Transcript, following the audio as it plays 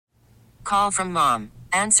Call from mom.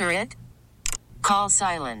 Answer it. Call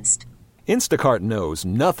silenced. Instacart knows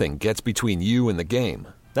nothing gets between you and the game.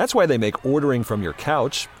 That's why they make ordering from your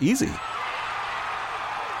couch easy.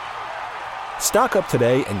 Stock up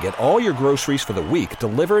today and get all your groceries for the week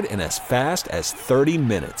delivered in as fast as 30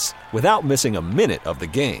 minutes without missing a minute of the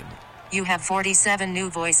game. You have 47 new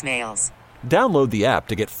voicemails. Download the app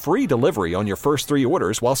to get free delivery on your first 3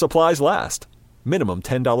 orders while supplies last. Minimum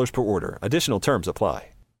 $10 per order. Additional terms apply.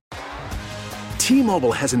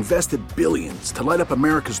 T-Mobile has invested billions to light up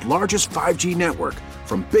America's largest 5G network,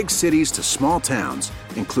 from big cities to small towns,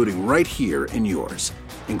 including right here in yours.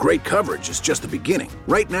 And great coverage is just the beginning.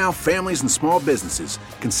 Right now, families and small businesses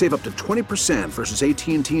can save up to 20% versus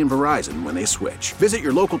AT&T and Verizon when they switch. Visit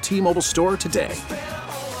your local T-Mobile store today.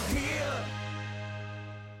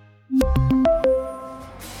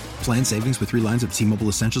 Plan savings with 3 lines of T-Mobile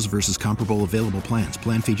Essentials versus comparable available plans.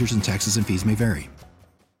 Plan features and taxes and fees may vary.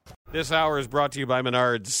 This hour is brought to you by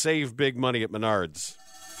Menards. Save big money at Menards.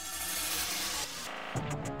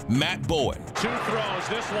 Matt Bowen. 2 throws.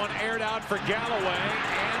 This one aired out for Galloway,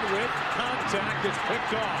 and with contact, it's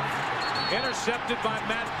picked off. Intercepted by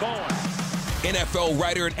Matt Bowen. NFL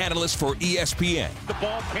writer and analyst for ESPN. The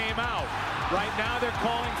ball came out. Right now they're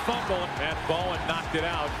calling fumble. Matt Bowen knocked it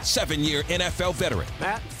out. 7-year NFL veteran.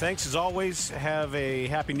 Matt, thanks as always. Have a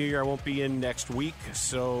happy new year. I won't be in next week,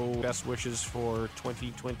 so best wishes for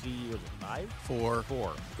 2025? Four.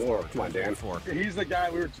 Come on, Dan. 4. He's the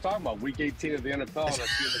guy we were talking about, week 18 of the NFL, and our team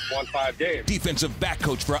has won 5 games. Defensive back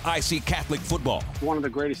coach for IC Catholic football. One of the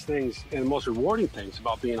greatest things and most rewarding things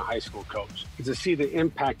about being a high school coach is to see the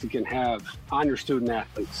impact it can have on your student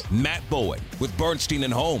athletes. Matt Bowen with Bernstein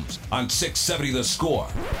and Holmes on 670 The Score.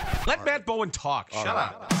 Let Matt Bowen talk. Shut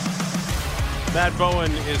up. Matt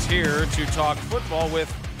Bowen is here to talk football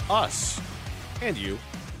with us and you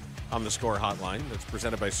on the Score Hotline. That's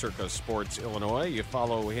presented by Circa Sports Illinois. You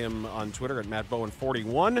follow him on Twitter at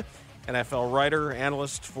MattBowen41. NFL writer,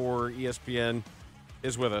 analyst for ESPN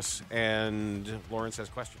is with us, and Lawrence has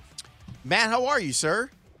questions. Matt, how are you, sir?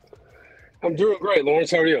 I'm doing great,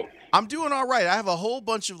 Lawrence. How are you? I'm doing all right. I have a whole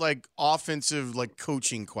bunch of offensive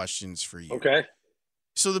coaching questions for you. Okay.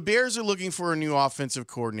 So the Bears are looking for a new offensive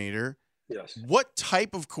coordinator. Yes. What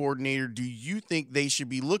type of coordinator do you think they should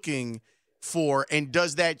be looking for, and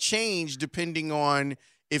does that change depending on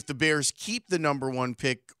if the Bears keep the number 1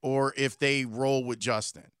 pick or if they roll with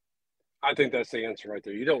Justin? I think that's the answer right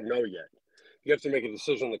there. You don't know yet. You have to make a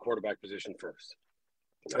decision on the quarterback position first.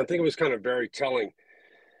 I think it was kind of very telling,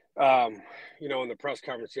 in the press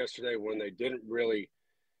conference yesterday when they didn't really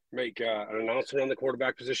make an announcement on the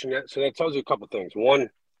quarterback position yet. So that tells you a couple things. One,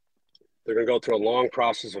 they're going to go through a long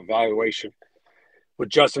process of evaluation with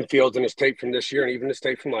Justin Fields and his tape from this year and even his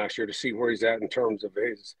tape from last year to see where he's at in terms of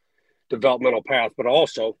his developmental path, but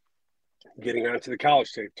also getting onto the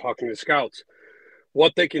college tape, talking to scouts,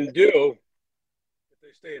 what they can do if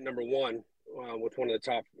they stay at number 1 with one of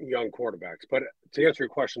the top young quarterbacks. But to answer your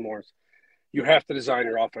question, Lawrence, you have to design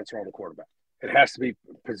your offense around the quarterback. It has to be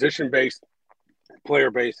position-based,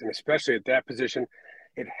 player-based, and especially at that position,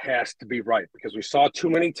 it has to be right, because we saw too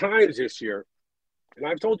many times this year, and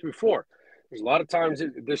I've told you before, there's a lot of times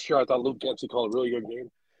this year I thought Luke Getsy called a really good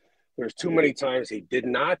game. There's too many times he did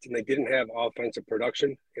not, and they didn't have offensive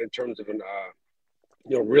production in terms of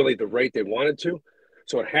really the rate they wanted to.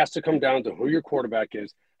 So it has to come down to who your quarterback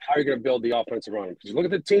is, how you're going to build the offense around him. Because you look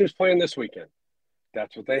at the teams playing this weekend,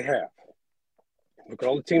 that's what they have. Look at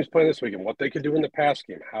all the teams playing this weekend, what they can do in the pass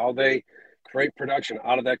game, how they create production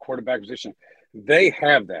out of that quarterback position. They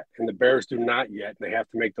have that, and the Bears do not yet. They have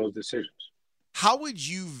to make those decisions. How would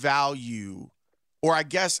you value, or I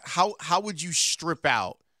guess how would you strip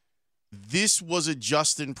out, this was a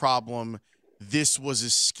Justin problem, this was a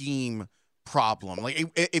scheme problem? Like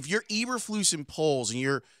if you're Eberflus and Poles and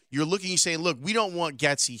you're looking, you're saying, look, we don't want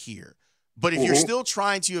Getsy here, but if you're still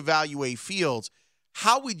trying to evaluate Fields,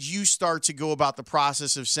 how would you start to go about the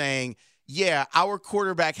process of saying, yeah, our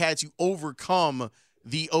quarterback had to overcome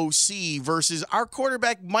the OC versus our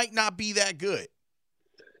quarterback might not be that good?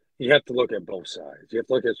 You have to look at both sides. You have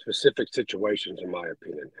to look at specific situations, in my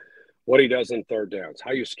opinion. What he does in third downs,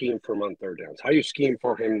 how you scheme for him on third downs, how you scheme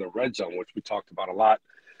for him in the red zone, which we talked about a lot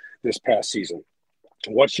this past season.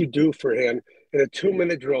 What you do for him in a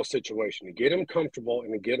 2-minute drill situation to get him comfortable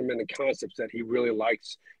and to get him into concepts that he really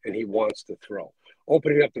likes and he wants to throw.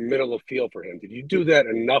 Opening up the middle of the field for him. Did you do that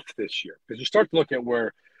enough this year? Because you start to look at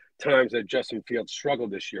where times that Justin Fields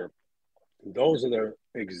struggled this year. Those are the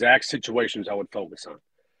exact situations I would focus on.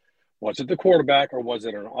 Was it the quarterback, or was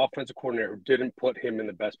it an offensive coordinator who didn't put him in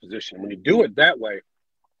the best position? When you do it that way,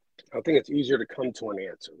 I think it's easier to come to an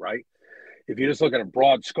answer, right? If you just look at a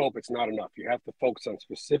broad scope, it's not enough. You have to focus on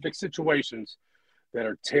specific situations that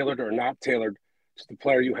are tailored or not tailored to the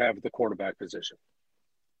player you have at the quarterback position.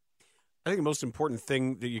 I think the most important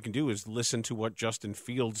thing that you can do is listen to what Justin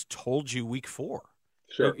Fields told you week 4.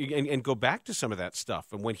 Sure. And go back to some of that stuff.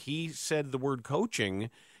 And when he said the word coaching,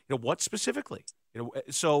 what specifically?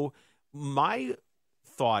 So my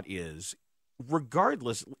thought is,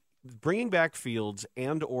 regardless, bringing back Fields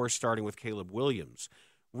and or starting with Caleb Williams,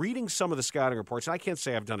 reading some of the scouting reports, and I can't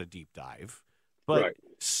say I've done a deep dive, but right.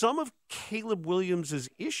 Some of Caleb Williams'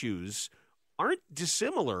 issues aren't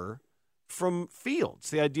dissimilar from Fields.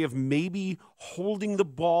 The idea of maybe holding the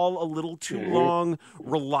ball a little too long,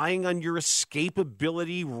 relying on your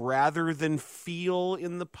escapability rather than feel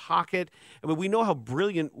in the pocket. I mean, we know how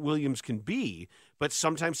brilliant Williams can be, but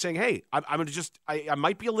sometimes saying, hey, I'm going to I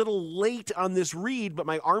might be a little late on this read, but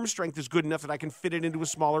my arm strength is good enough that I can fit it into a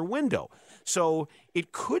smaller window. So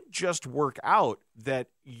it could just work out that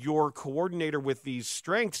your coordinator with these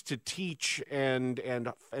strengths to teach and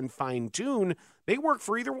fine tune, they work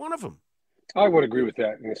for either one of them. I would agree with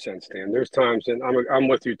that in a sense, Dan. There's times, and I'm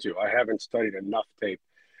with you too. I haven't studied enough tape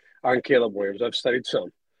on Caleb Williams. I've studied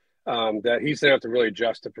some, that he's going to have to really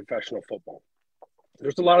adjust to professional football.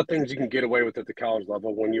 There's a lot of things you can get away with at the college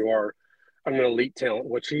level when you are an elite talent,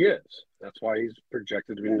 which he is. That's why he's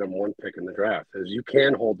projected to be the number 1 pick in the draft, is you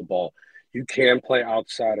can hold the ball. You can play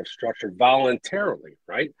outside of structure voluntarily,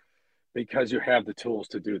 right? Because you have the tools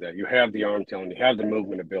to do that. You have the arm talent. You have the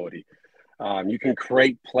movement ability. You can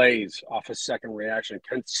create plays off a second reaction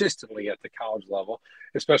consistently at the college level,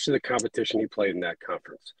 especially the competition he played in that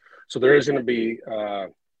conference. So there is going to be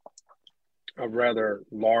a rather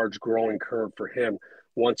large growing curve for him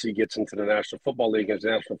once he gets into the National Football League as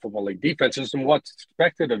National Football League defenses and what's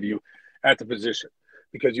expected of you at the position,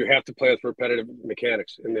 because you have to play with repetitive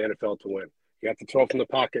mechanics in the NFL to win. You have to throw from the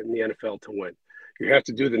pocket in the NFL to win. You have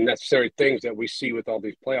to do the necessary things that we see with all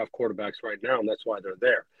these playoff quarterbacks right now, and that's why they're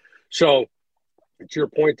there. So, to your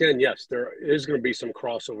point, Dan, yes, there is going to be some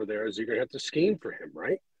crossover there, as you're going to have to scheme for him,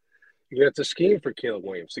 right? You're going to have to scheme for Caleb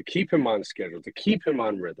Williams to keep him on schedule, to keep him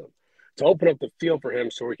on rhythm, to open up the field for him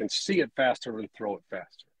so he can see it faster and throw it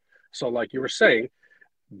faster. So, like you were saying,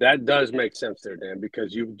 that does make sense there, Dan,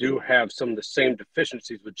 because you do have some of the same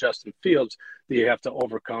deficiencies with Justin Fields that you have to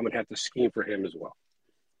overcome and have to scheme for him as well.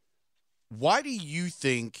 Why do you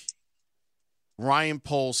think Ryan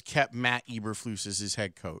Poles kept Matt Eberflus as his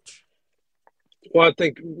head coach? Well, I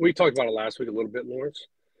think we talked about it last week a little bit, Lawrence.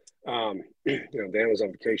 Dan was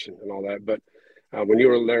on vacation and all that, but when you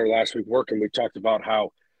were there last week working, we talked about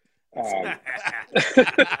how I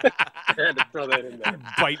had to throw that in there.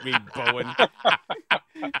 Bite me, Bowen.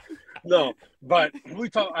 No, but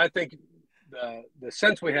I think the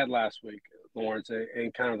sense we had last week, Lawrence,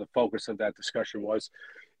 and kind of the focus of that discussion was,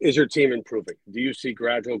 is your team improving? Do you see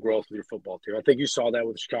gradual growth with your football team? I think you saw that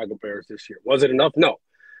with the Chicago Bears this year. Was it enough? No.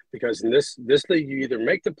 Because in this league, you either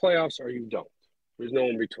make the playoffs or you don't. There's no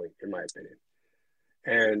in between, in my opinion.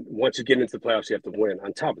 And once you get into the playoffs, you have to win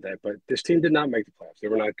on top of that. But this team did not make the playoffs. They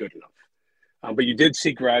were not good enough. But you did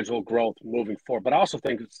see gradual growth moving forward. But I also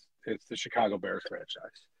think it's the Chicago Bears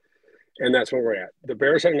franchise. And that's where we're at. The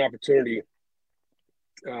Bears had an opportunity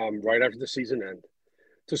right after the season ended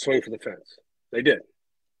to swing for the fence. They did.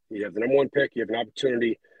 You have the number 1 pick. You have an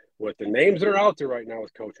opportunity with the names that are out there right now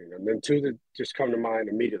with coaching. And then 2 that just come to mind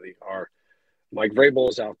immediately are Mike Vrabel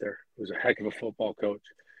is out there, who's a heck of a football coach.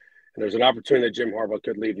 And there's an opportunity that Jim Harbaugh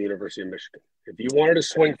could leave the University of Michigan. If you wanted to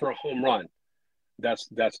swing for a home run, that's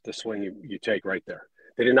the swing you take right there.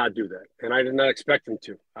 They did not do that. And I did not expect them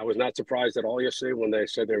to. I was not surprised at all yesterday when they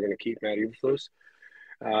said they were going to keep Matt Eberflus.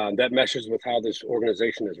 That meshes with how this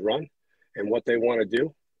organization is run and what they want to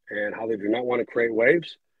do and how they do not want to create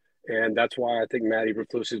waves. And that's why I think Matt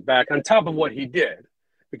Eberflus is back on top of what he did,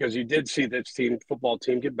 because you did see this football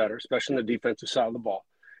team get better, especially on the defensive side of the ball,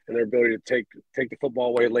 and their ability to take the football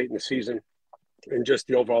away late in the season and just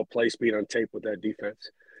the overall play speed on tape with that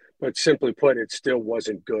defense. But simply put, it still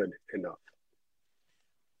wasn't good enough.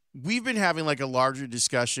 We've been having like a larger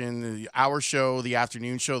discussion, our show, the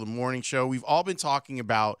afternoon show, the morning show. We've all been talking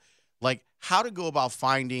about like how to go about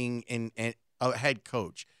finding a head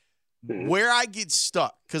coach. Where I get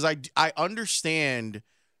stuck, because I understand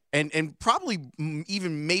and probably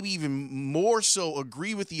maybe even more so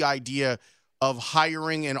agree with the idea of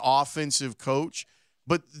hiring an offensive coach,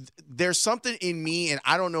 but there's something in me, and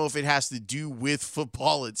I don't know if it has to do with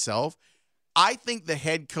football itself. I think the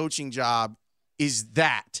head coaching job is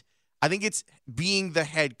that. I think it's being the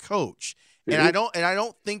head coach. And I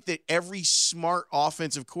don't think that every smart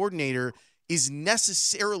offensive coordinator is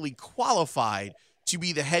necessarily qualified to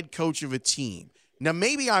be the head coach of a team. Now,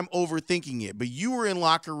 maybe I'm overthinking it, but you were in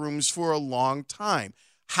locker rooms for a long time.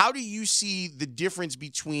 How do you see the difference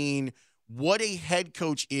between what a head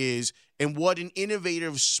coach is and what an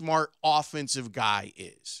innovative, smart offensive guy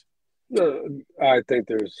is? I think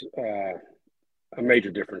there's a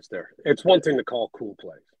major difference there. It's one thing to call cool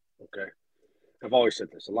plays, okay? I've always said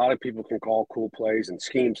this. A lot of people can call cool plays and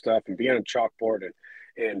scheme stuff and be on a chalkboard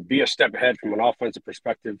and be a step ahead from an offensive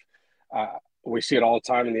perspective. We see it all the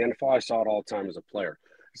time in the NFL. I saw it all the time as a player.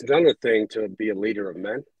 It's another thing to be a leader of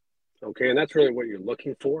men, okay? And that's really what you're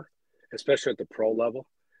looking for, especially at the pro level,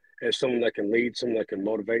 is someone that can lead, someone that can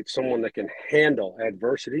motivate, someone that can handle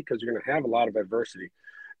adversity, because you're going to have a lot of adversity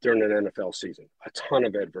during an NFL season, a ton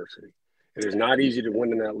of adversity. It is not easy to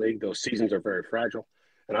win in that league. Those seasons are very fragile.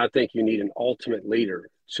 And I think you need an ultimate leader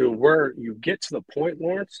to where you get to the point,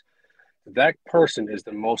 Lawrence, that person is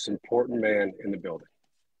the most important man in the building.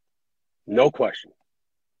 No question.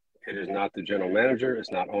 It is not the general manager.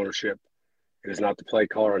 It's not ownership. It is not the play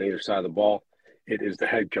caller on either side of the ball. It is the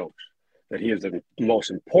head coach. That he is the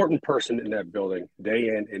most important person in that building day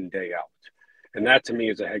in and day out. And that, to me,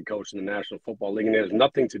 is a head coach in the National Football League. And it has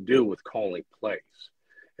nothing to do with calling plays.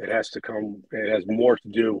 It has more to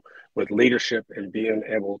do with leadership and being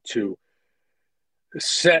able to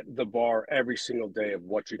set the bar every single day of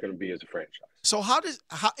what you're going to be as a franchise. So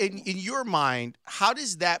in your mind, how do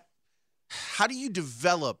you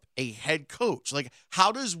develop a head coach? Like,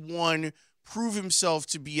 how does one prove himself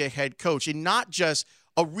to be a head coach and not just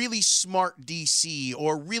a really smart DC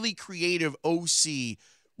or a really creative OC?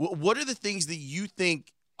 What are the things that you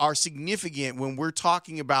think are significant when we're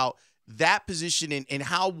talking about that position and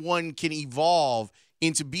how one can evolve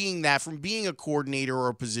into being that from being a coordinator or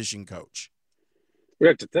a position coach? We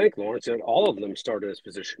have to think, Lawrence, that all of them started as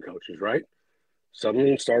position coaches, right? Some of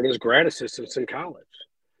them started as grad assistants in college.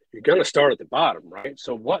 You're going to start at the bottom, right?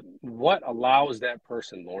 So what allows that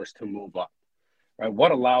person, Lawrence, to move up, right?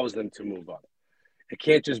 What allows them to move up? You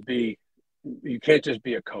can't just be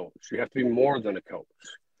a coach. You have to be more than a coach,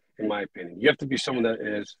 in my opinion. You have to be someone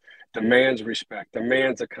that demands respect,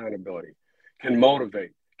 demands accountability, can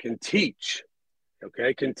motivate, can teach,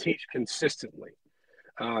 okay? Can teach consistently,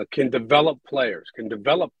 can develop players, can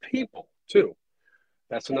develop people too.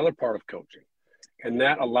 That's another part of coaching. And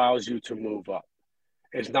that allows you to move up.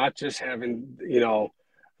 It's not just having,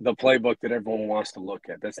 the playbook that everyone wants to look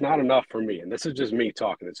at. That's not enough for me. And this is just me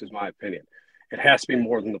talking. This is my opinion. It has to be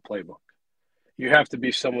more than the playbook. You have to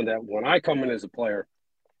be someone that when I come in as a player,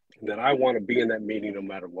 that I want to be in that meeting no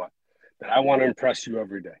matter what, that I want to impress you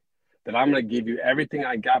every day, that I'm going to give you everything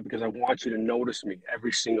I got because I want you to notice me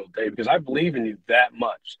every single day because I believe in you that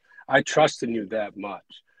much. I trust in you that much.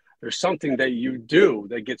 There's something that you do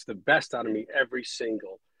that gets the best out of me every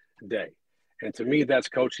single day. And to me, that's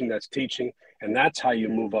coaching, that's teaching, and that's how you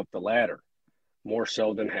move up the ladder more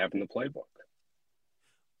so than having the playbook.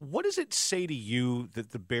 What does it say to you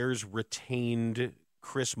that the Bears retained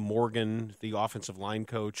Chris Morgan, the offensive line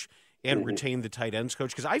coach, and retained the tight ends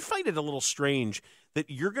coach? Because I find it a little strange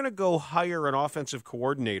that you're going to go hire an offensive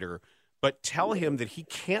coordinator, but tell him that he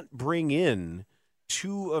can't bring in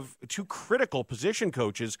two critical position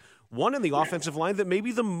coaches, one in the offensive line that may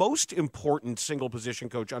be the most important single position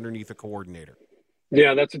coach underneath a coordinator.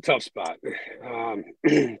 Yeah, that's a tough spot.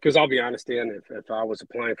 Because I'll be honest, Dan, if I was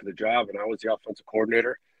applying for the job and I was the offensive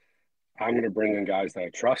coordinator, I'm going to bring in guys that I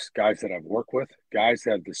trust, guys that I've worked with, guys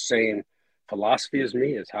that have the same philosophy as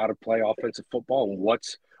me, as how to play offensive football and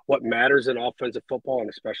what matters in offensive football, and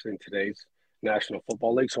especially in today's National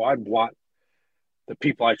Football League. So I'd want the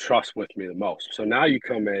people I trust with me the most. So now you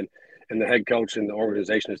come in and the head coach and the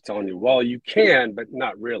organization is telling you, well, you can, but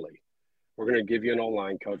not really. We're going to give you an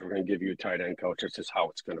O-line coach. We're going to give you a tight end coach. That's just how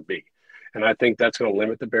it's going to be. And I think that's going to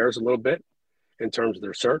limit the Bears a little bit in terms of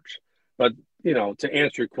their search. But, to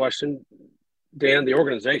answer your question, Dan, the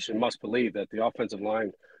organization must believe that the offensive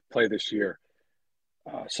line play this year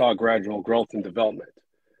saw gradual growth and development.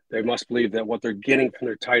 They must believe that what they're getting from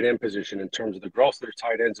their tight end position in terms of the growth of their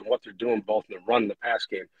tight ends and what they're doing both in the run and the pass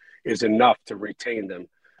game is enough to retain them.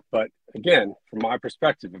 But again, from my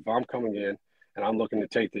perspective, if I'm coming in and I'm looking to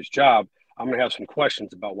take this job, I'm going to have some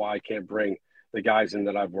questions about why I can't bring the guys in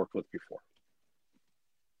that I've worked with before.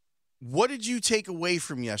 What did you take away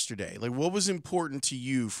from yesterday? Like, what was important to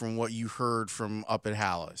you from what you heard from up at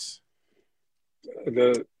Hallis?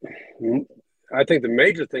 I think the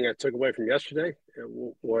major thing I took away from yesterday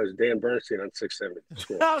was Dan Bernstein on 670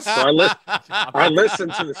 Score. So I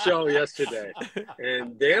listened to the show yesterday,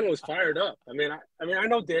 and Dan was fired up. I mean, I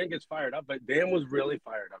know Dan gets fired up, but Dan was really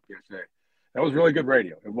fired up yesterday. That was really good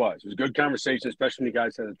radio. It was a good conversation, especially when you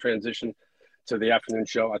guys had a transition to the afternoon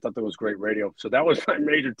show. I thought that was great radio. So that was my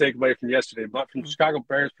major takeaway from yesterday. But from Chicago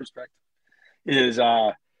Bears perspective is,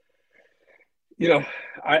 I'll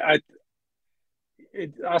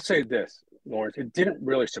say this, Lawrence, it didn't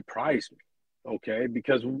really surprise me, okay,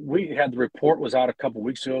 because we had the report was out a couple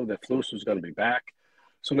weeks ago that Flus was going to be back.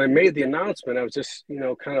 So when they made the announcement, I was just,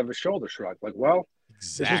 kind of a shoulder shrug, like, well,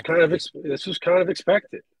 Exactly. this was kind of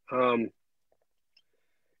expected. I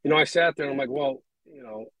sat there and I'm like, well,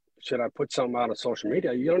 should I put something out on social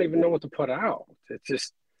media? You don't even know what to put out.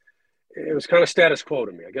 It was kind of status quo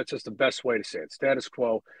to me. I guess that's the best way to say it. Status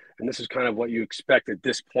quo. And this is kind of what you expect at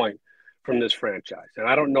this point from this franchise. And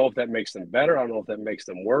I don't know if that makes them better. I don't know if that makes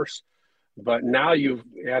them worse. But now you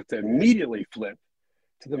have to immediately flip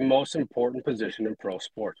to the most important position in pro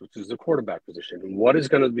sports, which is the quarterback position. And what is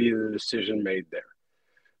going to be the decision made there?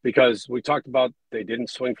 Because we talked about they didn't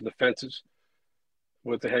swing for the fences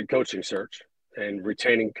with the head coaching search and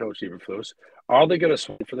retaining Coach Eberflus. Are they going to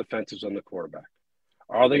swing for the fences on the quarterback?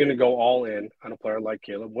 Are they going to go all in on a player like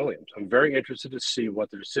Caleb Williams? I'm very interested to see what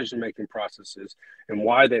the decision-making process is and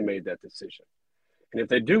why they made that decision. And if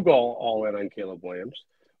they do go all in on Caleb Williams,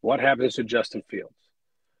 what happens to Justin Fields?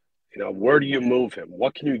 Where do you move him?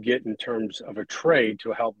 What can you get in terms of a trade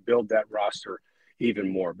to help build that roster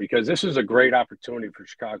even more? Because this is a great opportunity for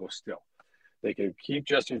Chicago still. They can keep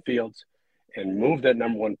Justin Fields and move that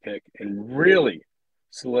number 1 pick and really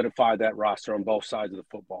solidify that roster on both sides of the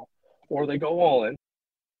football. Or they go all in.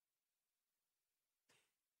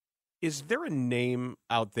 Is there a name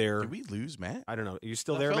out there? Did we lose Matt? I don't know. Are you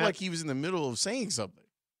still I there, felt Matt? like he was in the middle of saying something.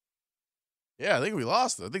 Yeah, I think we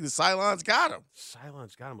lost him. I think the Cylons got him.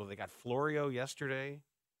 Cylons got him. Well, they got Florio yesterday.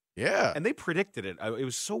 Yeah. And they predicted it. It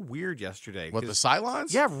was so weird yesterday. What, the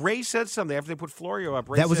Cylons? Yeah, Ray said something after they put Florio up.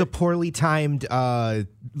 That was a poorly timed,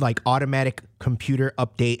 automatic computer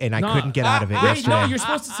update, and I couldn't get out of it yesterday. No, you're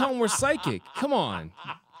supposed to tell them we're psychic. Come on.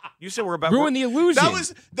 You said we're about ruin the illusion.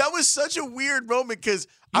 That was such a weird moment because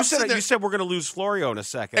you said we're going to lose Florio in a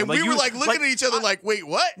second, and we were looking at each other like, wait,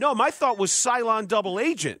 what? No, my thought was Cylon double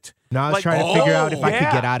agent. No, I was trying to figure out if I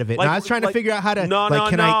could get out of it. I was trying to figure out how to.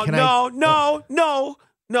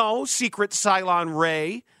 No, secret Cylon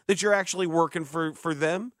Ray that you're actually working for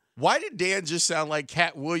them. Why did Dan just sound like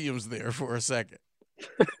Cat Williams there for a second?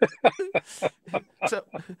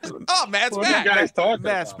 Matt's back.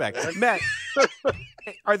 Matt's back. Matt,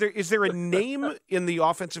 is there a name in the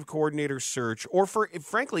offensive coordinator search, or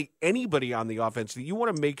frankly anybody on the offense that you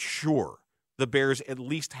want to make sure the Bears at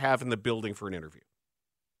least have in the building for an interview?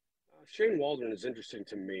 Shane Waldron is interesting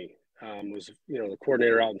to me. Was the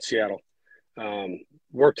coordinator out in Seattle.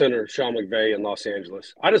 Worked under Sean McVay in Los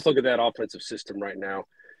Angeles. I just look at that offensive system right now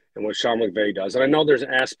and what Sean McVay does. And I know there's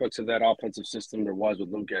aspects of that offensive system there was with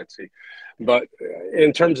Luke Getsy. But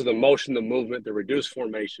in terms of the motion, the movement, the reduced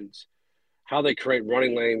formations, how they create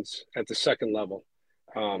running lanes at the second level,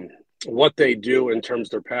 what they do in terms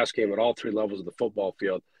of their pass game at all three levels of the football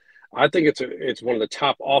field, I think it's one of the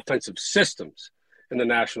top offensive systems in the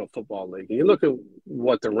National Football League. And you look at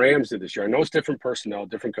what the Rams did this year. I know it's different personnel,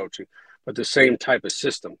 different coaching, but the same type of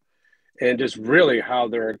system. And just really how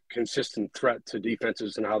they're a consistent threat to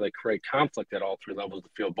defenses and how they create conflict at all three levels of the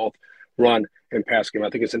field, both run and pass game. I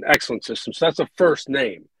think it's an excellent system. So that's the first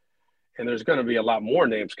name. And there's going to be a lot more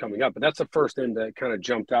names coming up, but that's the first name that kind of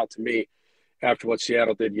jumped out to me after what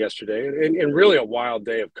Seattle did yesterday. And really a wild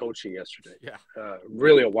day of coaching yesterday. Yeah.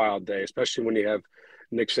 Really a wild day, especially when you have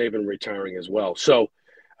Nick Saban retiring as well. So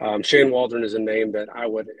Shane Waldron is a name that I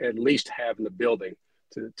would at least have in the building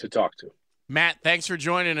to talk to. Matt, thanks for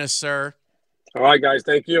joining us, sir. All right, guys.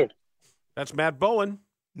 Thank you. That's Matt Bowen.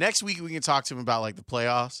 Next week, we can talk to him about, the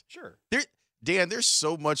playoffs. Sure. Dan, there's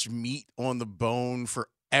so much meat on the bone for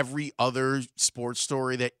every other sports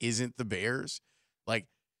story that isn't the Bears. Like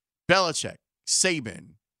Belichick,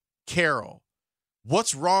 Saban, Carroll.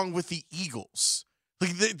 What's wrong with the Eagles?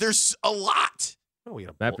 There's a lot. Oh, we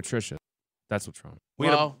had Matt Patricia. That's what's wrong.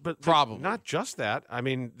 But probably not just that. I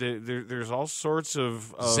mean, there's all sorts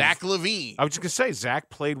of Zach LaVine. I was just gonna say Zach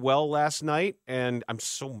played well last night, and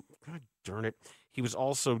God darn it, he was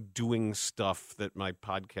also doing stuff that my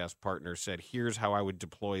podcast partner said. Here's how I would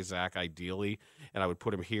deploy Zach ideally, and I would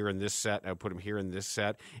put him here in this set, and I would put him here in this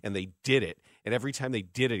set, and they did it. And every time they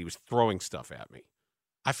did it, he was throwing stuff at me.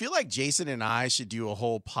 I feel like Jason and I should do a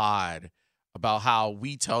whole pod about how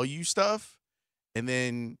we tell you stuff, and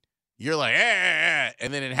then you're like,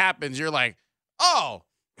 and then it happens. You're like, oh.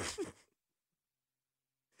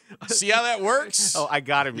 See how that works? Oh, I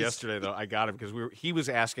got him yesterday, though. I got him because he was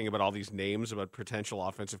asking about all these names about potential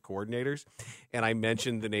offensive coordinators, and I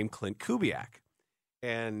mentioned the name Clint Kubiak.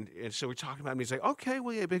 And so we're talking about him. He's like, okay,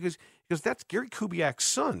 well, yeah, because that's Gary Kubiak's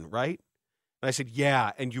son, right? And I said,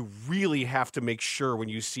 yeah, and you really have to make sure when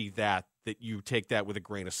you see that you take that with a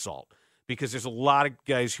grain of salt. Because there's a lot of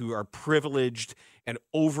guys who are privileged and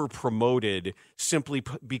over-promoted simply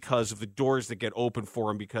because of the doors that get open for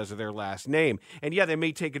them because of their last name. And, yeah, they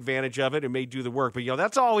may take advantage of it and may do the work. But,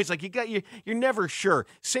 that's always like you're never sure.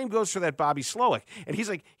 Same goes for that Bobby Slowick. And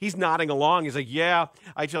he's nodding along. He's like, yeah.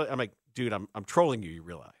 I'm like, dude, I'm trolling you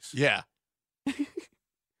realize. Yeah.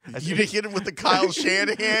 You didn't hit him with the Kyle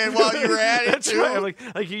Shanahan while you were at it, too? Right.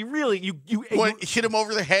 Like you really you hit him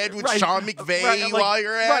over the head with Sean McVay while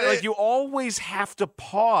you're at it. Like you always have to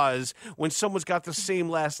pause when someone's got the same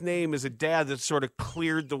last name as a dad that sort of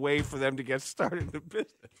cleared the way for them to get started in the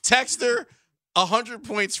business. Texter, 100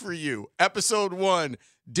 points for you. Episode 1,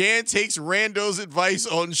 Dan takes Rando's advice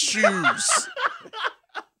on shoes.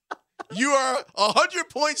 You are 100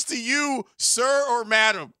 points to you, sir or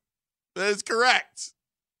madam. That is correct.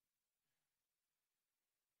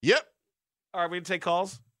 Yep. All right, we can take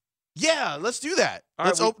calls? Yeah, let's do that.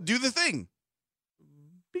 Let's do the thing.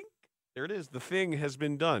 Bink. There it is. The thing has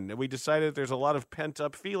been done. And we decided there's a lot of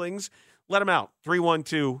pent-up feelings. Let them out.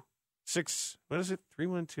 312-6... What is it?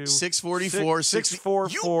 312... 644... 644...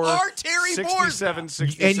 You are Terry 67,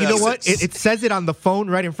 67. And you know what? It says it on the phone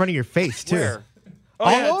right in front of your face, too. Where?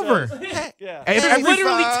 All over. Yeah. There's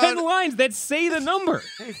literally 10 lines that say the number.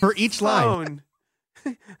 For each line.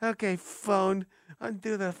 Okay, phone.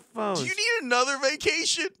 Undo the phone. Do you need another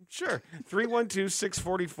vacation? Sure.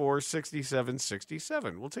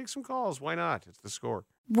 312-644-6767. We'll take some calls. Why not? It's the score.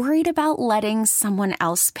 Worried about letting someone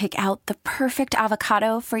else pick out the perfect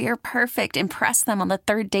avocado for your perfect impress them on the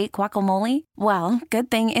third date guacamole? Well,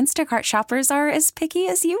 good thing Instacart shoppers are as picky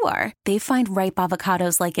as you are. They find ripe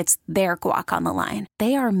avocados like it's their guac on the line.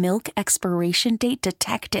 They are milk expiration date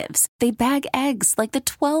detectives. They bag eggs like the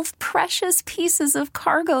 12 precious pieces of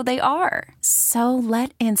cargo they are. So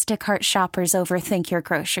let Instacart shoppers overthink your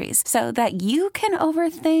groceries so that you can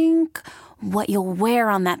overthink what you'll wear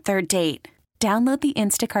on that third date. Download the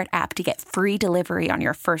Instacart app to get free delivery on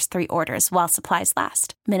your first 3 orders while supplies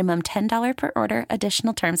last. Minimum $10 per order.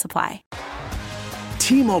 Additional terms apply.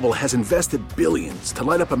 T-Mobile has invested billions to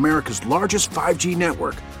light up America's largest 5G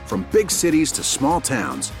network, from big cities to small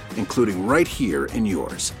towns, including right here in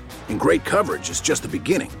yours. And great coverage is just the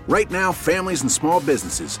beginning. Right now, families and small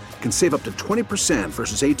businesses can save up to 20%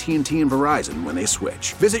 versus AT&T and Verizon when they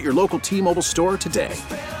switch. Visit your local T-Mobile store today.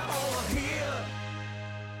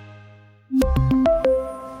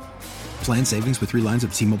 Plan savings with 3 lines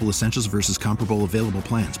of T-Mobile Essentials versus comparable available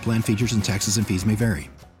plans. Plan features and taxes and fees may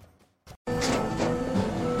vary.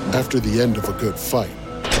 After the end of a good fight,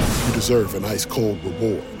 you deserve an ice-cold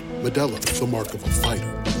reward. Modelo is the mark of a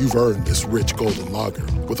fighter. You've earned this rich golden lager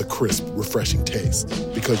with a crisp, refreshing taste.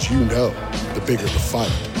 Because you know, the bigger the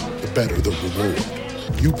fight, the better the reward.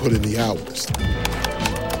 You put in the hours,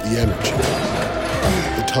 the energy,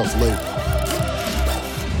 the tough labor.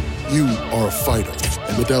 You are a fighter,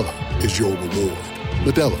 and Modelo is your reward.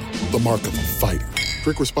 Modelo, the mark of a fighter.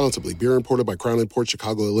 Drink responsibly. Beer imported by Crown Imports,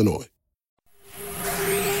 Chicago, Illinois.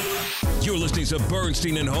 You're listening to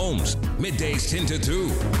Bernstein and Holmes, middays 10 to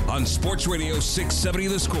 2 on Sports Radio 670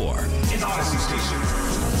 The Score. It's Odyssey Station.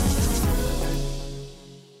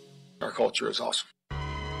 Our culture is awesome.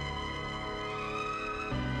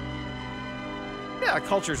 Yeah,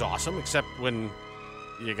 culture's awesome, except when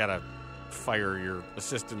you got to fire your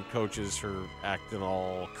assistant coaches for acting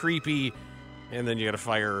all creepy, and then you got to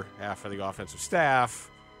fire half of the offensive staff.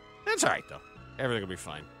 That's all right, though. Everything will be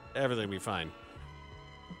fine. Everything will be fine.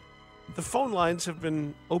 The phone lines have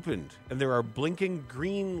been opened, and there are blinking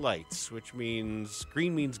green lights, which means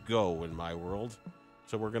green means go in my world.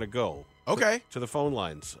 So we're going to go to the phone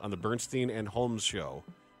lines on the Bernstein and Holmes show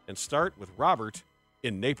and start with Robert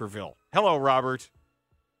in Naperville. Hello, Robert.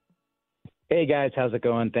 Hey, guys. How's it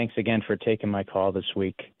going? Thanks again for taking my call this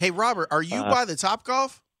week. Hey, Robert, are you by the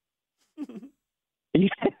Topgolf?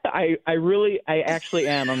 I actually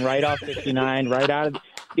am. I'm right off 59, right out of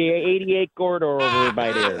the 88 corridor over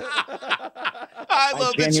by there. I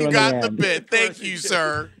love that you got the bit. Thank you,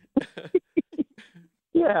 sir.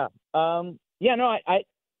 Yeah.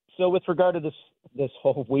 So with regard to this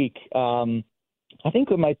whole week, I think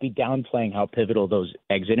we might be downplaying how pivotal those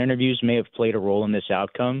exit interviews may have played a role in this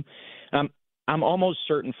outcome. I'm almost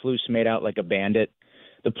certain Flus made out like a bandit.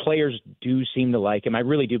 The players do seem to like him. I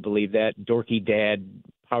really do believe that. Dorky dad,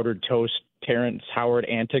 powdered toast, Terrence Howard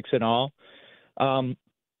antics and all. And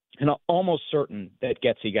I'm almost certain that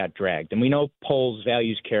Getsy got dragged. And we know Poles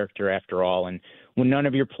values character after all. And when none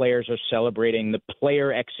of your players are celebrating the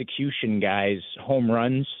player execution guys' home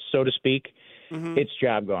runs, so to speak, it's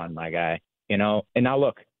job gone, my guy. You know. And now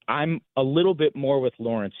look, I'm a little bit more with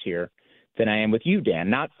Lawrence here. than I am with you, Dan.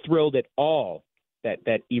 Not thrilled at all that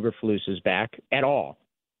Eberflus is back at all.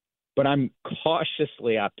 But I'm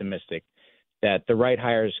cautiously optimistic that the right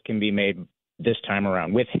hires can be made this time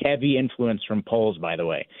around, with heavy influence from polls, by the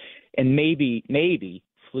way. And maybe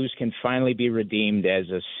Flus can finally be redeemed as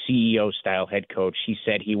a CEO-style head coach he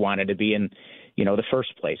said he wanted to be in, the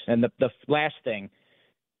first place. And the last thing,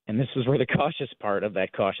 and this is where the cautious part of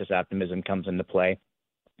that cautious optimism comes into play.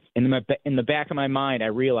 In the back of my mind, I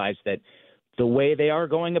realize that the way they are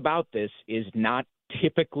going about this is not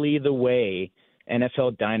typically the way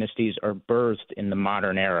NFL dynasties are birthed in the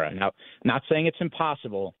modern era. Now, I'm not saying it's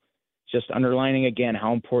impossible, just underlining again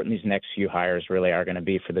how important these next few hires really are going to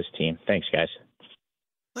be for this team. Thanks, guys.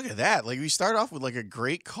 Look at that. We start off with a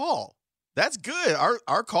great call. That's good.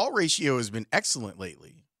 Our call ratio has been excellent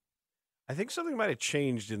lately. I think something might have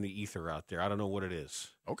changed in the ether out there. I don't know what it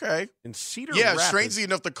is. Okay. In Cedar Yeah, Rapids, strangely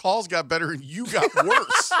enough, the calls got better and you got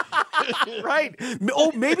worse. Right.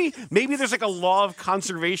 Oh, maybe there's a law of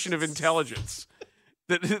conservation of intelligence.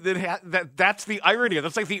 That's the irony.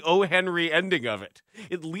 That's like the O. Henry ending of it.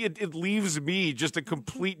 It leaves me just a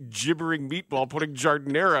complete gibbering meatball putting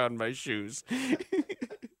jardinera on my shoes.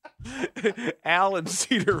 Al in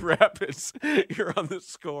Cedar Rapids, you're on the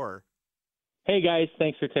score. Hey, guys.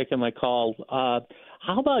 Thanks for taking my call.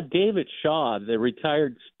 How about David Shaw, the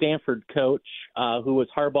retired Stanford coach who was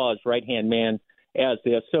Harbaugh's right-hand man as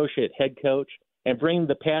the associate head coach, and bring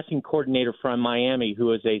the passing coordinator from Miami,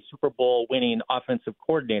 who is a Super Bowl winning offensive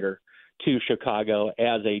coordinator, to Chicago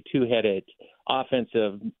as a two-headed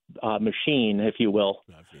offensive machine, if you will,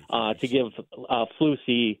 to give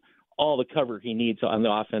Flusy all the cover he needs on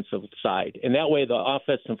the offensive side. And that way the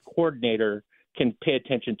offensive coordinator can pay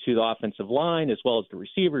attention to the offensive line as well as the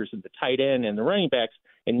receivers and the tight end and the running backs,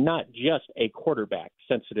 and not just a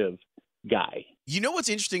quarterback-sensitive guy. You know what's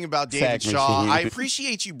interesting about David Shaw? I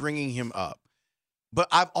appreciate you bringing him up. But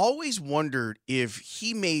I've always wondered if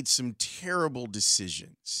he made some terrible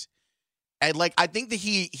decisions. And I think that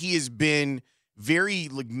he has been very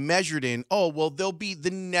measured in, there'll be the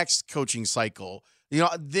next coaching cycle.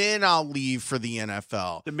 Then I'll leave for the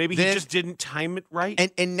NFL. Then maybe he just didn't time it right.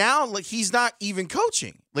 And now he's not even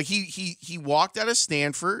coaching. He walked out of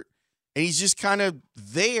Stanford and he's just kind of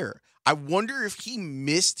there. I wonder if he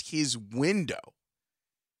missed his window.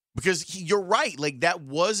 Because you're right. That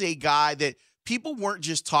was a guy that people weren't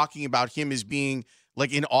just talking about him as being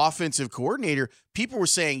an offensive coordinator. People were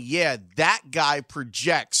saying, yeah, that guy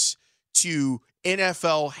projects to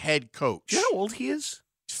NFL head coach. Do you know how old he is?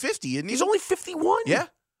 50, isn't he? He's only 51? Yeah.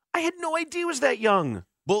 I had no idea he was that young.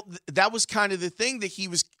 Well, that was kind of the thing, that he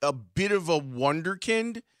was a bit of a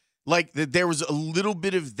wonderkind. That there was a little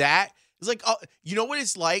bit of that. It's you know what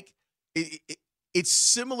it's like? It's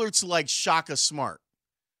similar to Shaka Smart,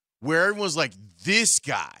 where everyone's like, this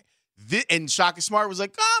guy. And Shaka Smart was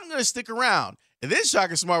like, I'm going to stick around. And then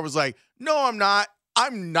Shaka Smart was like, no, I'm not.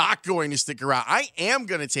 I'm not going to stick around. I am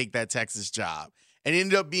going to take that Texas job. And it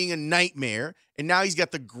ended up being a nightmare. And now he's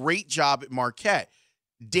got the great job at Marquette.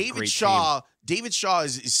 David Shaw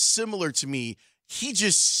is similar to me. He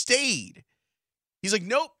just stayed. He's like,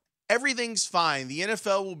 nope, everything's fine. The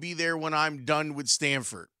NFL will be there when I'm done with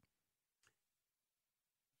Stanford.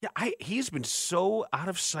 Yeah, he's been so out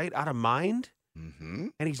of sight, out of mind. Mm-hmm.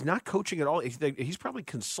 And he's not coaching at all. He's probably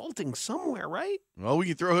consulting somewhere, right? Well, we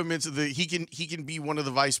can throw him into he can be one of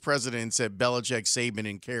the vice presidents at Belichick, Saban,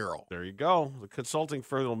 and Carroll. There you go. The consulting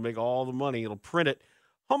firm will make all the money. It'll print it.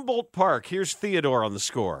 Humboldt Park. Here's Theodore on the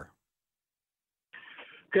score.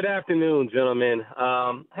 Good afternoon, gentlemen.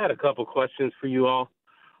 Had a couple questions for you all.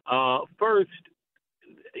 First,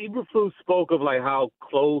 Eberflus spoke of how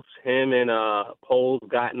close him and Poles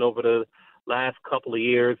gotten over the last couple of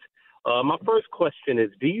years. My first question is,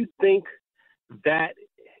 do you think that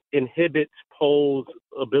inhibits Poles'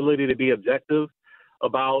 ability to be objective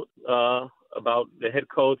about the head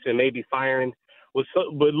coach and maybe firing what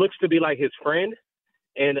looks to be his friend?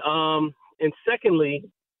 And secondly,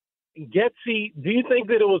 Getsy, do you think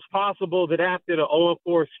that it was possible that after the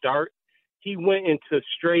 0-4 start, he went into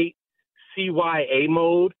straight CYA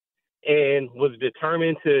mode and was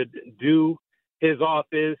determined to do his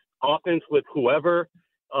offense with whoever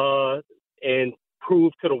and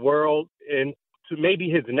prove to the world and to maybe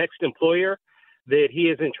his next employer that he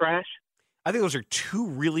isn't trash? I think those are two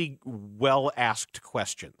really well-asked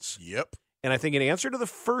questions. Yep. And I think in answer to the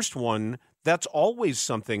first one, that's always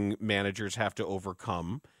something managers have to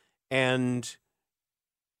overcome and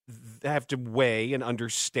have to weigh and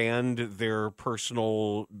understand their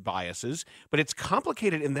personal biases. But it's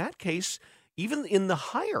complicated in that case, even in the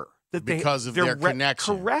hire. Because of their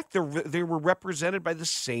connection. Correct. They were represented by the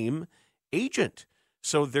same agent.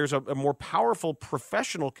 So there's a more powerful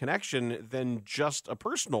professional connection than just a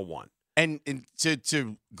personal one. And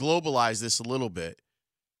to globalize this a little bit,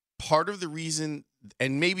 part of the reason,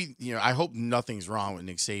 and maybe, I hope nothing's wrong with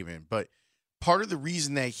Nick Saban, but part of the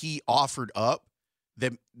reason that he offered up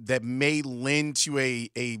that may lend to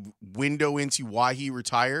a window into why he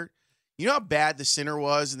retired, you know how bad the center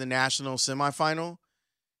was in the national semifinal?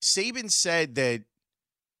 Saban said that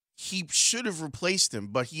he should have replaced him,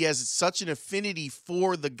 but he has such an affinity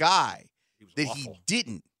for the guy that he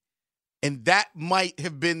didn't. And that might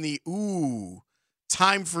have been the,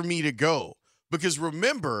 time for me to go. Because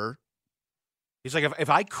remember, he's like,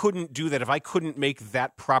 if I couldn't do that, if I couldn't make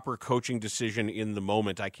that proper coaching decision in the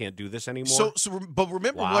moment, I can't do this anymore. But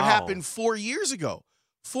remember what happened 4 years ago.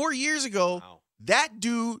 4 years ago, that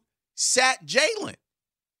dude sat Jalen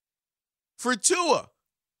for Tua.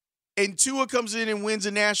 And Tua comes in and wins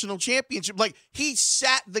a national championship. Like, he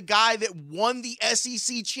sat the guy that won the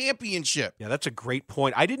SEC championship. Yeah, that's a great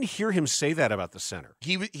point. I didn't hear him say that about the center.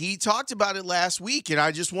 He talked about it last week, and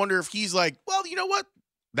I just wonder if he's like, well, you know what?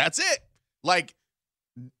 That's it. Like,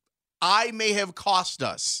 I may have cost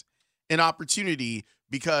us an opportunity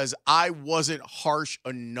because I wasn't harsh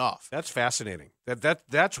enough. That's fascinating.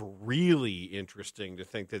 That's really interesting to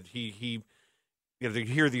think that he to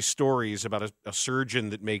hear these stories about a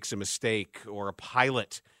surgeon that makes a mistake or a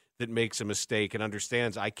pilot that makes a mistake and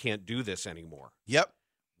understands I can't do this anymore. Yep.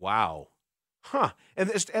 Wow. Huh.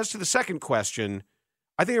 And as to the second question,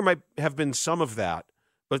 I think there might have been some of that,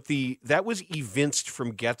 but that was evinced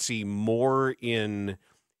from Getsy more in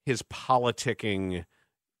his politicking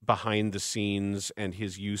behind the scenes and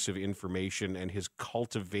his use of information and his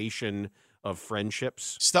cultivation of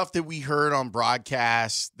friendships. Stuff that we heard on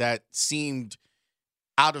broadcasts that seemed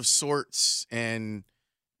out of sorts and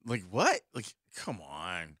like, what? Like, come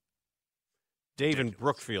on. Dave in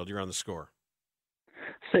Brookfield, you're on the score.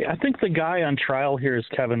 Say, I think the guy on trial here is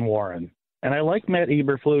Kevin Warren. And I like Matt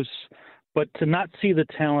Eberflus, but to not see the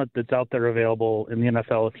talent that's out there available in the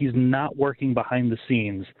NFL, if he's not working behind the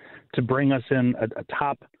scenes to bring us in a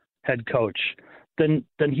top head coach, then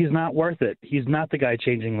he's not worth it. He's not the guy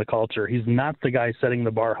changing the culture. He's not the guy setting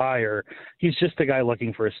the bar higher. He's just a guy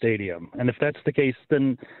looking for a stadium. And if that's the case,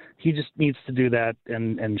 then he just needs to do that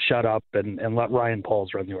and shut up and let Ryan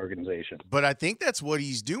Poles run the organization. But I think that's what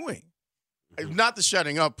he's doing. Not the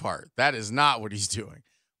shutting up part. That is not what he's doing.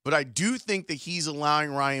 But I do think that he's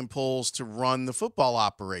allowing Ryan Poles to run the football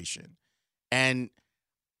operation. And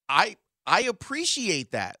I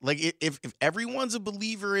appreciate that. Like, if everyone's a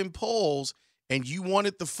believer in Poles and you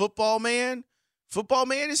wanted the football man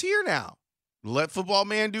is here now. Let football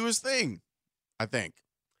man do his thing, I think.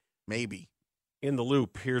 Maybe. In the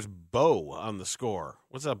loop, here's Bo on the score.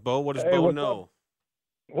 What's up, Bo? What does Bo know?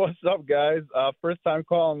 What's up, guys? First time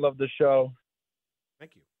calling. Love the show.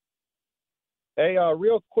 Thank you. Hey,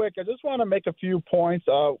 real quick, I just want to make a few points.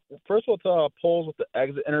 First of all, to Poles with the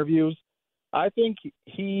exit interviews, I think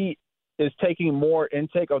he is taking more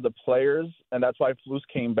intake of the players, and that's why Flus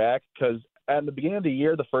came back, because at the beginning of the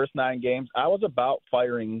year, the first 9 games, I was about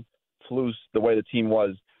firing Flus the way the team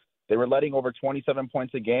was. They were letting over 27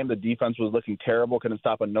 points a game. The defense was looking terrible, couldn't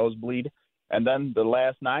stop a nosebleed. And then the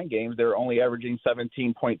last 9 games, they were only averaging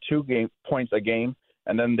 17.2 points a game.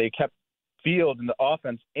 And then they kept Field and the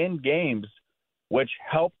offense in games, which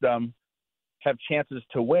helped them have chances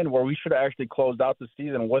to win, where we should have actually closed out the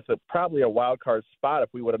season with probably a wild card spot if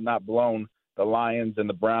we would have not blown the Lions and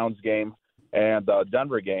the Browns game and the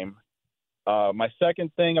Denver game. My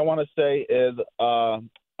second thing I want to say is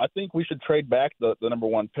I think we should trade back the number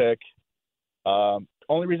 1 pick.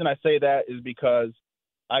 Only reason I say that is because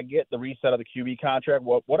I get the reset of the QB contract.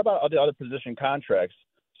 What about the other position contracts?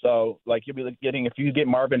 So, like, you'll be getting, if you get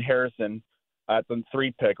Marvin Harrison at the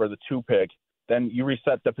 3 pick or the 2 pick, then you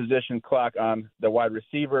reset the position clock on the wide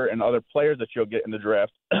receiver and other players that you'll get in the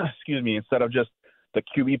draft, instead of just the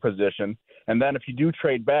QB position. And then if you do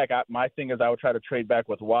trade back, my thing is I would try to trade back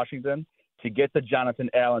with Washington to get the Jonathan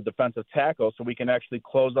Allen defensive tackle so we can actually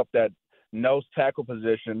close up that nose tackle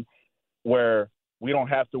position where we don't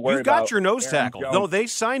have to worry about. You've got your nose Aaron tackle. Jones. No, they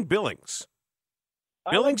signed Billings.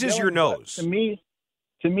 Billings is your nose. To me,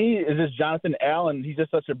 is this Jonathan Allen? He's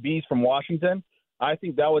just such a beast from Washington. I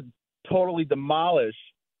think that would totally demolish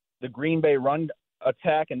the Green Bay run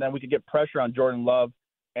attack, and then we could get pressure on Jordan Love.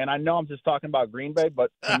 And I know I'm just talking about Green Bay, but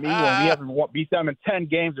to me, when we haven't beat them in 10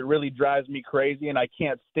 games, it really drives me crazy, and I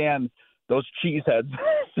can't stand those cheeseheads.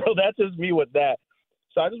 So that's just me with that.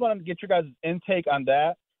 So I just wanted to get your guys' intake on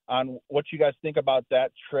that, on what you guys think about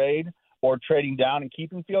that trade or trading down and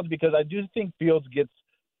keeping Fields, because I do think Fields gets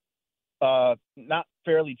not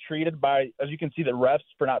fairly treated by, as you can see, the refs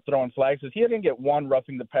for not throwing flags. He didn't get one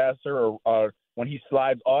roughing the passer or when he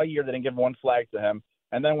slides all year, they didn't give one flag to him.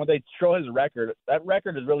 And then when they show his record, that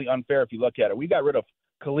record is really unfair if you look at it. We got rid of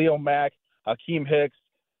Khalil Mack, Hakeem Hicks,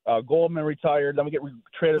 Goldman retired. Then we get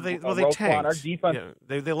traded. They Roquan. tanked. Our defense,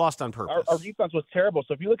 they lost on purpose. Our defense was terrible.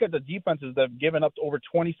 So if you look at the defenses that have given up over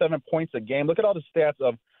 27 points a game, look at all the stats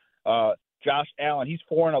of Josh Allen. He's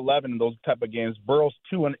 4-11 in those type of games. Burrow's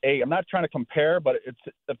 2-8. I'm not trying to compare, but if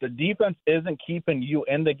the defense isn't keeping you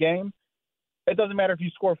in the game, it doesn't matter if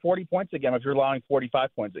you score 40 points a game if you're allowing 45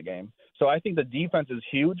 points a game. So I think the defense is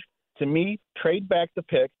huge. To me, trade back the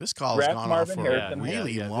pick. This call has gone on for a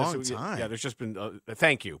really long time. Yeah, there's just been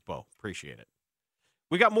thank you, Bo. Appreciate it.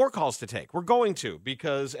 We got more calls to take. We're going to,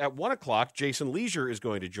 because at 1 o'clock, Jason Leisure is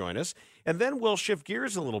going to join us. And then we'll shift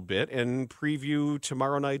gears a little bit and preview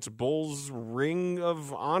tomorrow night's Bulls Ring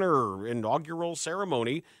of Honor inaugural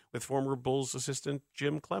ceremony with former Bulls assistant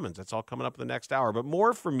Jim Clemens. That's all coming up in the next hour. But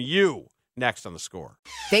more from you next on The Score.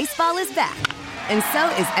 Baseball is back, and so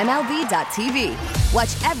is MLB.tv.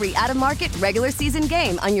 Watch every out-of-market regular season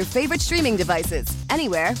game on your favorite streaming devices,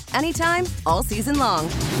 anywhere, anytime, all season long.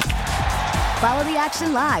 Follow the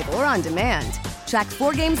action live or on demand. Track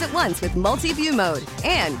 4 games at once with multi-view mode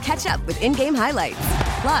and catch up with in-game highlights.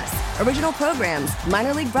 Plus, original programs,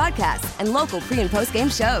 minor league broadcasts, and local pre- and post-game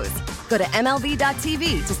shows. Go to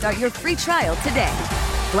MLB.tv to start your free trial today.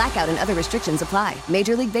 Blackout and other restrictions apply.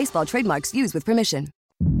 Major League Baseball trademarks used with permission.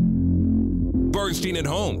 Bernstein and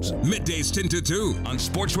Holmes, middays 10 to 2 on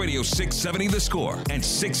Sports Radio 670 The Score and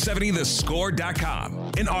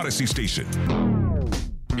 670thescore.com, an Odyssey station.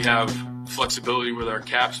 We have flexibility with our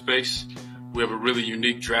cap space. We have a really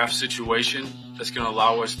unique draft situation that's going to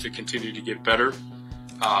allow us to continue to get better.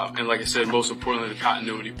 And like I said, most importantly, the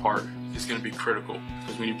continuity part is going to be critical,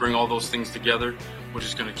 because when you bring all those things together, we're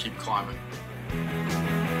just going to keep climbing.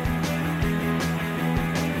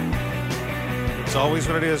 It's always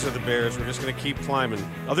what it is with the Bears. We're just going to keep climbing.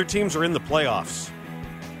 Other teams are in the playoffs.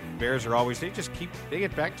 Bears are always, they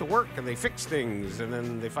get back to work and they fix things, and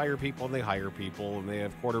then they fire people and they hire people, and they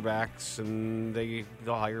have quarterbacks and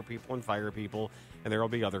they'll hire people and fire people, and there will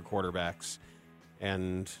be other quarterbacks.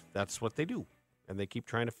 And that's what they do. And they keep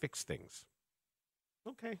trying to fix things.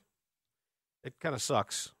 Okay. It kind of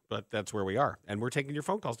sucks, but that's where we are. And we're taking your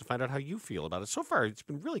phone calls to find out how you feel about it. So far, it's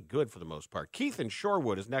been really good for the most part. Keith in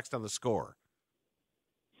Shorewood is next on The Score.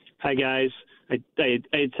 Hi, guys. I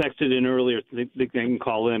had texted in earlier. They can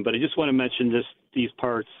call in, but I just want to mention these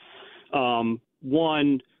parts.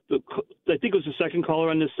 One, I think it was the second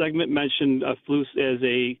caller on this segment mentioned Flus as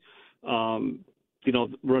a, running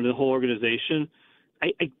the whole organization.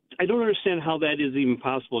 I don't understand how that is even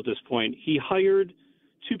possible at this point. He hired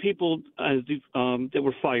 2 people that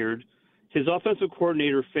were fired. His offensive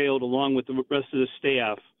coordinator failed along with the rest of the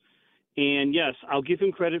staff. And, yes, I'll give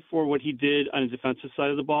him credit for what he did on the defensive side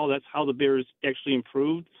of the ball. That's how the Bears actually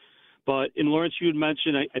improved. But in Lawrence, you had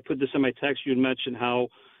mentioned, I put this in my text, you had mentioned how,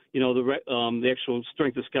 the actual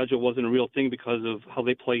strength of schedule wasn't a real thing because of how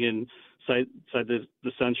they play inside the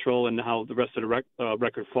Central and how the rest of the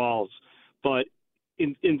record falls. But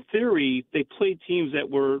in theory, they played teams that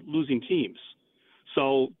were losing teams.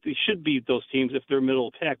 So they should beat those teams if they're middle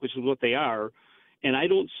of the pack, which is what they are. And I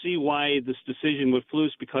don't see why this decision with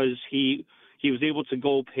Flus, because he was able to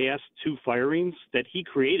go past 2 firings that he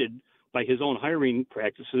created by his own hiring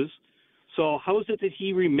practices. So how is it that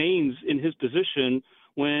he remains in his position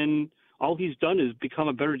when all he's done is become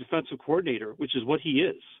a better defensive coordinator, which is what he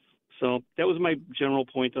is? So that was my general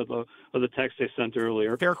point of the text I sent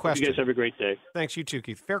earlier. Fair question. You guys have a great day. Thanks, you too,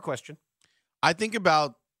 Keith. Fair question. I think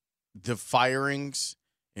about the firings,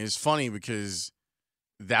 and it's funny because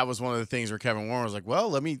that was one of the things where Kevin Warren was like, well,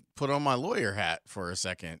 let me put on my lawyer hat for a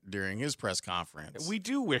second during his press conference. We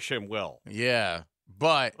do wish him well. Yeah,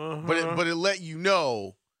 but it let you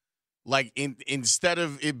know, like, instead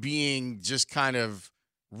of it being just kind of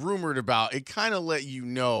rumored about, it kind of let you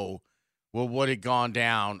know, well, what had gone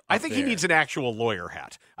down. I think he needs an actual lawyer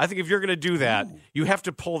hat. I think if you're going to do that, you have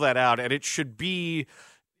to pull that out, and it should be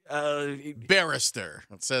barrister.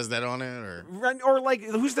 It says that on it, or like,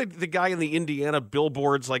 who's the guy in the Indiana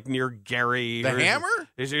billboards, like near Gary? The Hammer?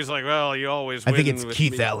 He's like, well, you always win. I think it's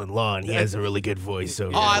Keith Allen Lawn. He has a really good voice.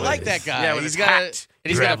 So I like that guy. Yeah, he's got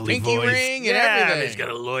a pinky ring and everything. He's got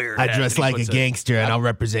a lawyer I hat. dress like a gangster, and I'll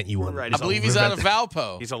represent you on. Right, I believe he's out of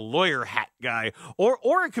Valpo. He's a lawyer hat guy, or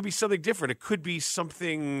it could be something different. It could be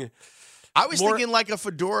something. I was thinking like a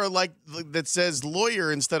fedora like that says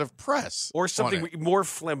lawyer instead of press. Or something more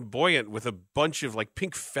flamboyant with a bunch of like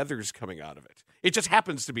pink feathers coming out of it. It just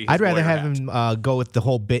happens to be his I'd rather lawyer have hat. him go with the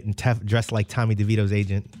whole bit and dress like Tommy DeVito's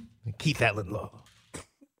agent. Keith Allenlaw.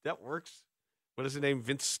 That works. What is his name?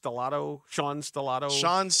 Vince Stellato? Sean Stellato?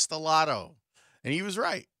 Sean Stellato. And he was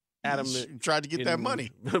right. Adam he tried to get that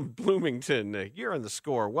money. Bloomington, you're on the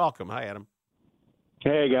score. Welcome. Hi, Adam.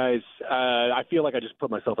 Hey, guys. I feel like I just put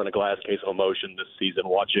myself in a glass case of emotion this season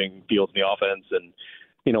watching Fields in the offense and,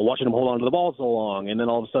 watching him hold on to the ball so long and then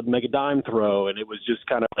all of a sudden make a dime throw. And it was just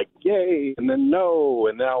kind of like, yay, and then no.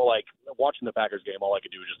 And now, watching the Packers game, all I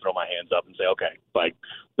could do was just throw my hands up and say, okay,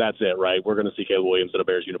 that's it, right? We're going to see Caleb Williams in a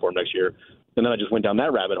Bears uniform next year. And then I just went down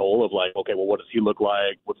that rabbit hole of okay, well, what does he look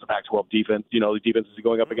like? What's the Pac-12 defense? The defense is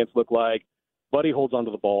going up against look like? But he holds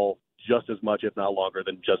onto the ball just as much, if not longer,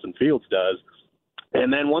 than Justin Fields does.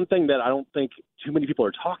 And then one thing that I don't think too many people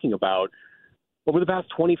are talking about, over the past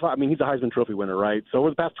 25, he's a Heisman Trophy winner, right? So over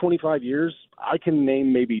the past 25 years, I can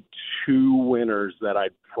name maybe 2 winners that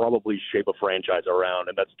I'd probably shape a franchise around,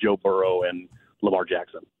 and that's Joe Burrow and Lamar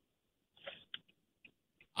Jackson.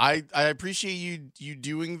 I appreciate you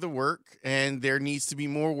doing the work, and there needs to be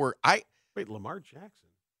more work. Wait, Lamar Jackson?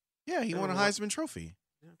 Yeah, he won a Heisman Trophy.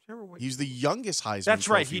 Yeah, He's the youngest Heisman Trophy That's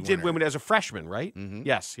right. He did winner. win it as a freshman, right? Mm-hmm.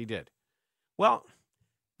 Yes, he did. Well,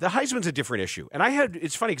 the Heisman's a different issue. And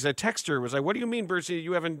it's funny because a texter was like, what do you mean, Bernstein,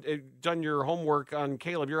 you haven't done your homework on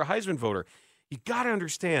Caleb? You're a Heisman voter. You got to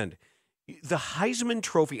understand, the Heisman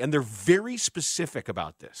Trophy, and they're very specific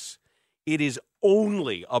about this, it is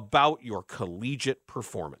only about your collegiate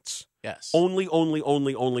performance. Yes. Only.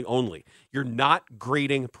 You're not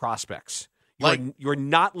grading prospects. You're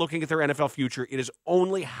not looking at their NFL future. It is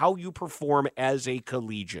only how you perform as a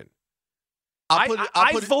collegian.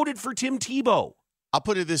 I voted for Tim Tebow. I'll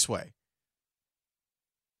put it this way.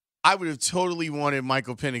 I would have totally wanted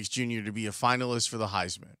Michael Penix Jr. to be a finalist for the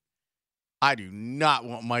Heisman. I do not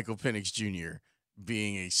want Michael Penix Jr.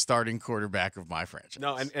 being a starting quarterback of my franchise.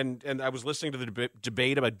 No, and I was listening to the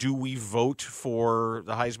debate about do we vote for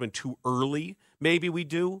the Heisman too early? Maybe we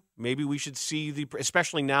do. Maybe we should see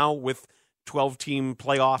especially now with 12-team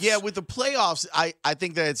playoffs. Yeah, with the playoffs, I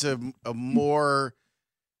think that it's a more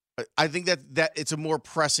I think that it's a more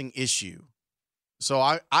pressing issue. So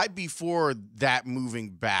I'd be for that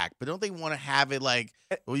moving back. But don't they want to have it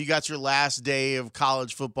you got your last day of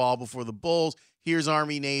college football before the Bowls. Here's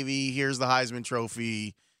Army, Navy. Here's the Heisman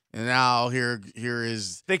Trophy. And now here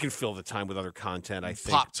is... They can fill the time with other content, I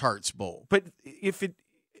think. Pop-Tarts Bowl. But if it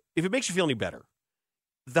makes you feel any better,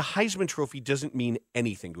 the Heisman Trophy doesn't mean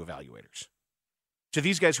anything to evaluators. To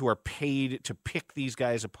these guys who are paid to pick these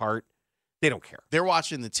guys apart, they don't care. They're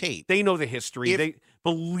watching the tape. They know the history.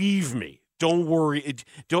 Believe me. Don't worry.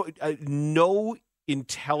 No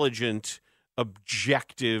intelligent,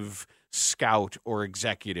 objective scout or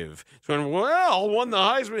executive won the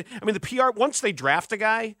Heisman. The PR, once they draft a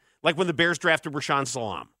guy, like when the Bears drafted Rashaan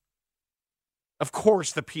Salaam, of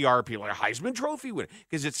course the PR people are Heisman Trophy winner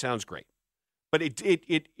because it sounds great. But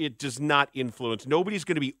it does not influence. Nobody's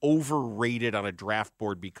going to be overrated on a draft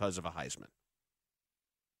board because of a Heisman.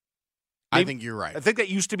 I think you're right. I think that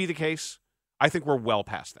used to be the case. I think we're well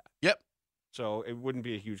past that. Yep. So it wouldn't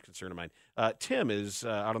be a huge concern of mine. Tim is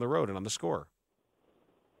out on the road and on the score.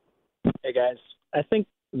 Hey guys, I think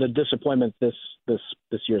the disappointment this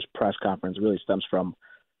year's press conference really stems from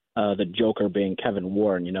the joker being Kevin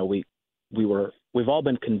Warren. We've all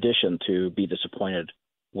been conditioned to be disappointed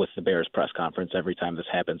with the Bears press conference every time this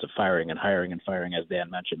happens, of firing and hiring and firing, as Dan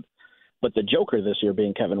mentioned. But the joker this year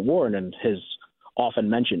being Kevin Warren and his often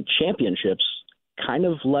mentioned championships kind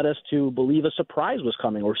of led us to believe a surprise was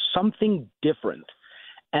coming or something different.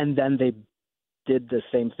 And then they did the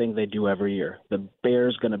same thing they do every year. The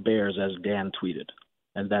Bears gonna Bears, as Dan tweeted.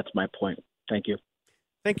 And that's my point. Thank you.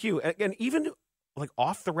 Thank you. And even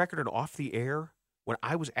off the record and off the air, when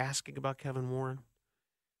I was asking about Kevin Warren,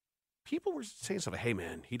 people were saying something, hey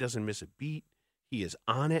man, he doesn't miss a beat. He is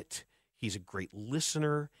on it. He's a great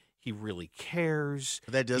listener. He really cares.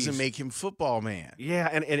 But that doesn't make him football man. Yeah,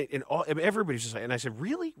 and everybody's just like, and I said,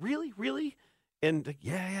 really? And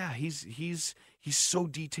yeah, he's so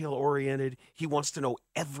detail oriented. He wants to know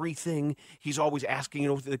everything. He's always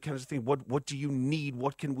asking, the kind of thing. What do you need?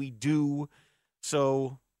 What can we do?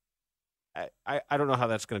 So I don't know how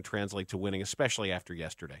that's going to translate to winning, especially after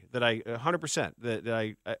yesterday. That 100% that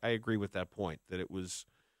I agree with that point. That it was.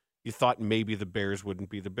 You thought maybe the Bears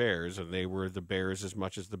wouldn't be the Bears, and they were the Bears as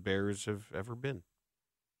much as the Bears have ever been.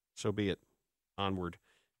 So be it. Onward.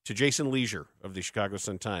 To Jason Leisure of the Chicago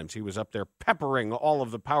Sun-Times. He was up there peppering all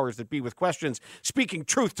of the powers that be with questions, speaking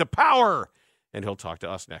truth to power. And he'll talk to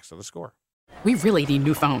us next on The Score. We really need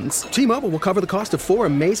new phones. T-Mobile will cover the cost of 4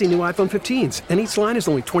 amazing new iPhone 15s, and each line is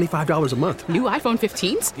only $25 a month. New iPhone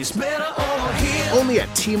 15s? It's better over here. Only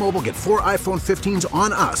at T-Mobile, get 4 iPhone 15s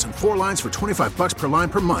on us and 4 lines for $25 per line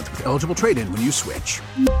per month with eligible trade-in when you switch.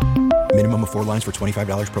 Minimum of 4 lines for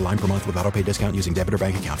 $25 per line per month with autopay discount using debit or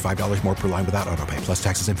bank account. $5 more per line without autopay, plus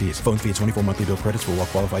taxes and fees. Phone fee at 24 monthly bill credits for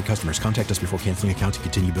well-qualified customers. Contact us before canceling account to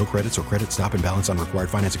continue bill credits or credit stop and balance on required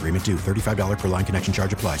finance agreement due. $35 per line connection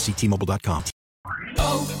charge applies. See T-Mobile.com.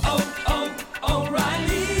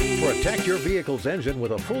 O'Reilly. Protect your vehicle's engine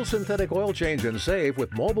with a full synthetic oil change and save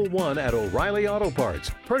with Mobile One at O'Reilly Auto Parts.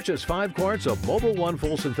 Purchase 5 quarts of Mobile One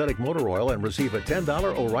full synthetic motor oil and receive a $10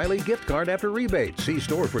 O'Reilly gift card after rebate. See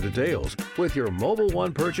store for details. With your Mobile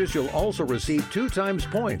One purchase, you'll also receive 2 times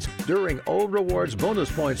points during O Rewards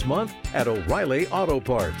Bonus Points Month at O'Reilly Auto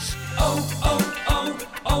Parts.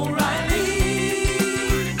 O'Reilly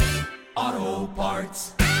Auto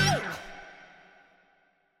Parts.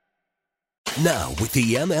 Now, with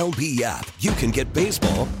the MLB app, you can get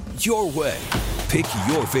baseball your way. Pick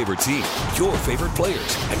your favorite team, your favorite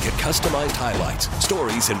players, and get customized highlights,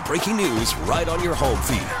 stories, and breaking news right on your home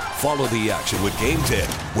feed. Follow the action with Game 10,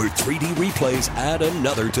 where 3D replays add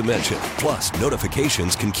another dimension. Plus,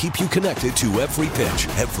 notifications can keep you connected to every pitch,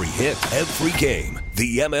 every hit, every game.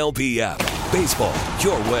 The MLB app. Baseball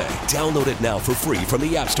your way. Download it now for free from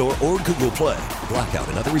the App Store or Google Play. Blackout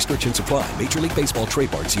and other restrictions apply. Major League Baseball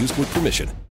trademarks used with permission.